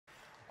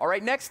All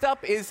right, next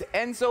up is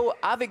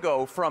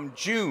Enzo from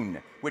June,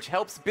 which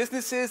helps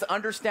businesses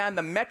understand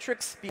the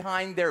metrics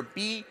behind their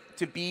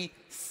B2B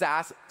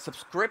SaaS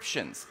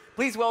subscriptions.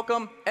 Please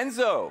welcome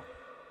Enzo.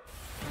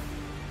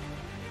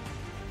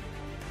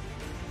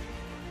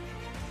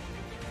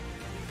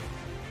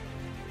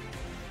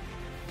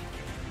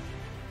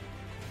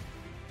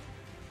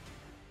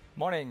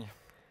 Morning.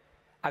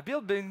 I've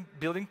been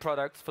building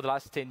products for the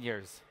last 10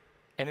 years.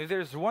 And if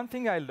there's one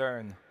thing I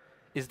learned,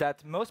 is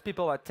that most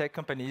people at tech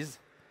companies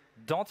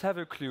don't have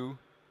a clue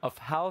of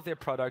how their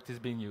product is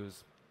being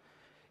used.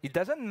 It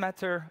doesn't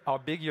matter how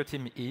big your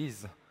team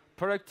is,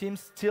 product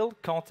teams still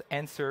can't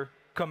answer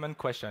common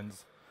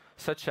questions,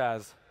 such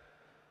as,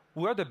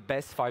 who are the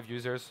best 5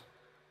 users?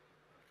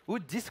 Who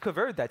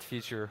discovered that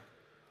feature?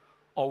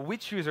 Or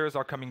which users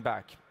are coming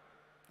back?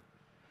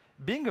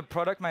 Being a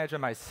product manager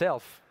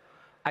myself,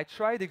 I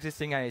tried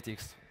existing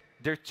analytics.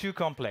 They're too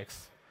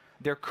complex.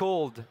 They're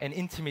cold and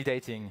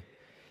intimidating.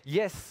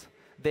 Yes,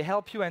 they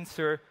help you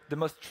answer the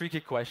most tricky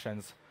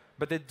questions,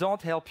 but they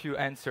don't help you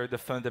answer the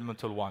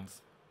fundamental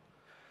ones.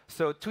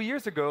 So 2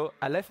 years ago,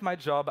 I left my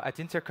job at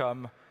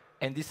Intercom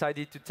and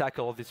decided to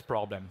tackle this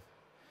problem.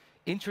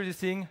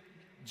 Introducing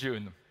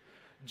June.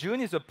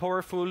 June is a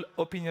powerful,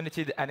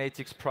 opinionated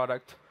analytics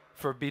product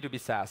for B2B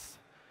SaaS.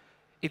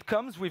 It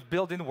comes with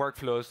built-in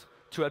workflows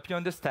to help you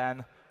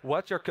understand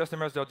what your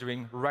customers are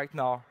doing right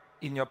now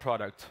in your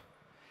product.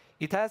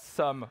 It has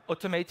some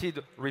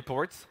automated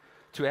reports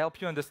to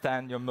help you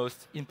understand your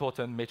most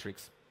important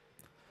metrics.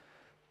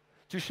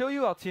 To show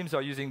you how teams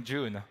are using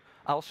June,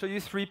 I'll show you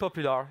 3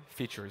 popular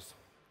features.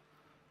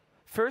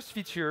 First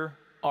feature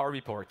are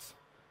reports.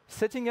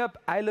 Setting up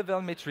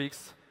high-level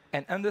metrics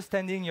and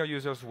understanding your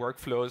users'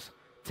 workflows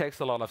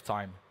takes a lot of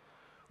time.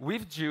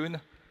 With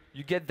June,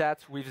 you get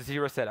that with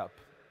 0 setup.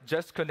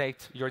 Just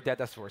connect your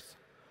data source.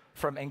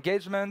 From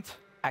engagement,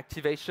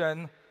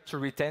 activation, to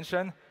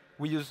retention,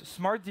 we use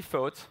smart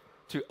default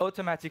to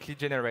automatically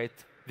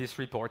generate these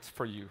reports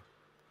for you.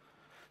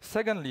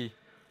 Secondly,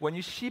 when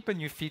you ship a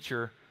new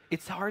feature,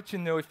 it's hard to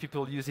know if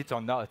people use it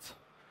or not.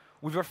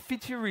 With our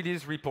feature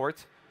release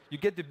report, you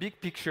get the big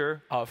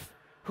picture of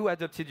who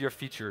adopted your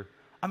feature,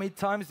 how many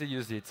times they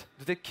use it,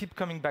 do they keep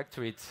coming back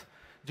to it,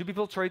 do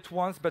people try it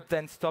once but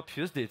then stop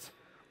using it,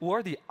 who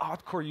are the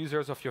hardcore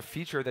users of your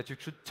feature that you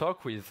should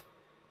talk with.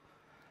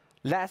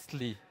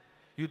 Lastly,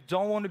 you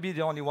don't want to be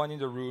the only one in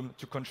the room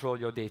to control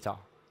your data.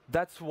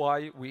 That's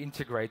why we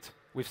integrate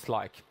with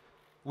Slack.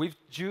 With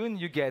June,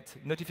 you get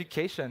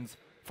notifications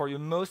for your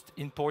most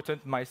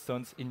important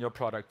milestones in your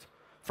product.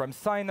 From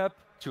sign up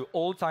to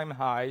all-time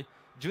high,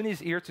 June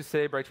is here to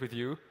celebrate with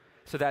you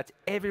so that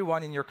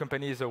everyone in your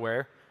company is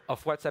aware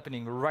of what's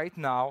happening right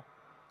now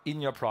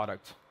in your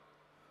product.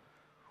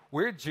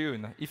 We're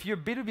June. If you're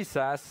B2B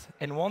SaaS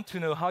and want to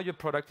know how your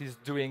product is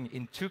doing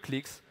in 2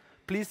 clicks,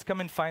 please come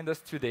and find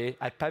us today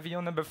at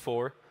Pavilion number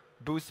 4,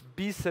 booth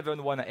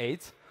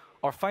B718,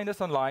 or find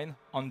us online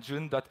on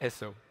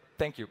June.so.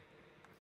 Thank you.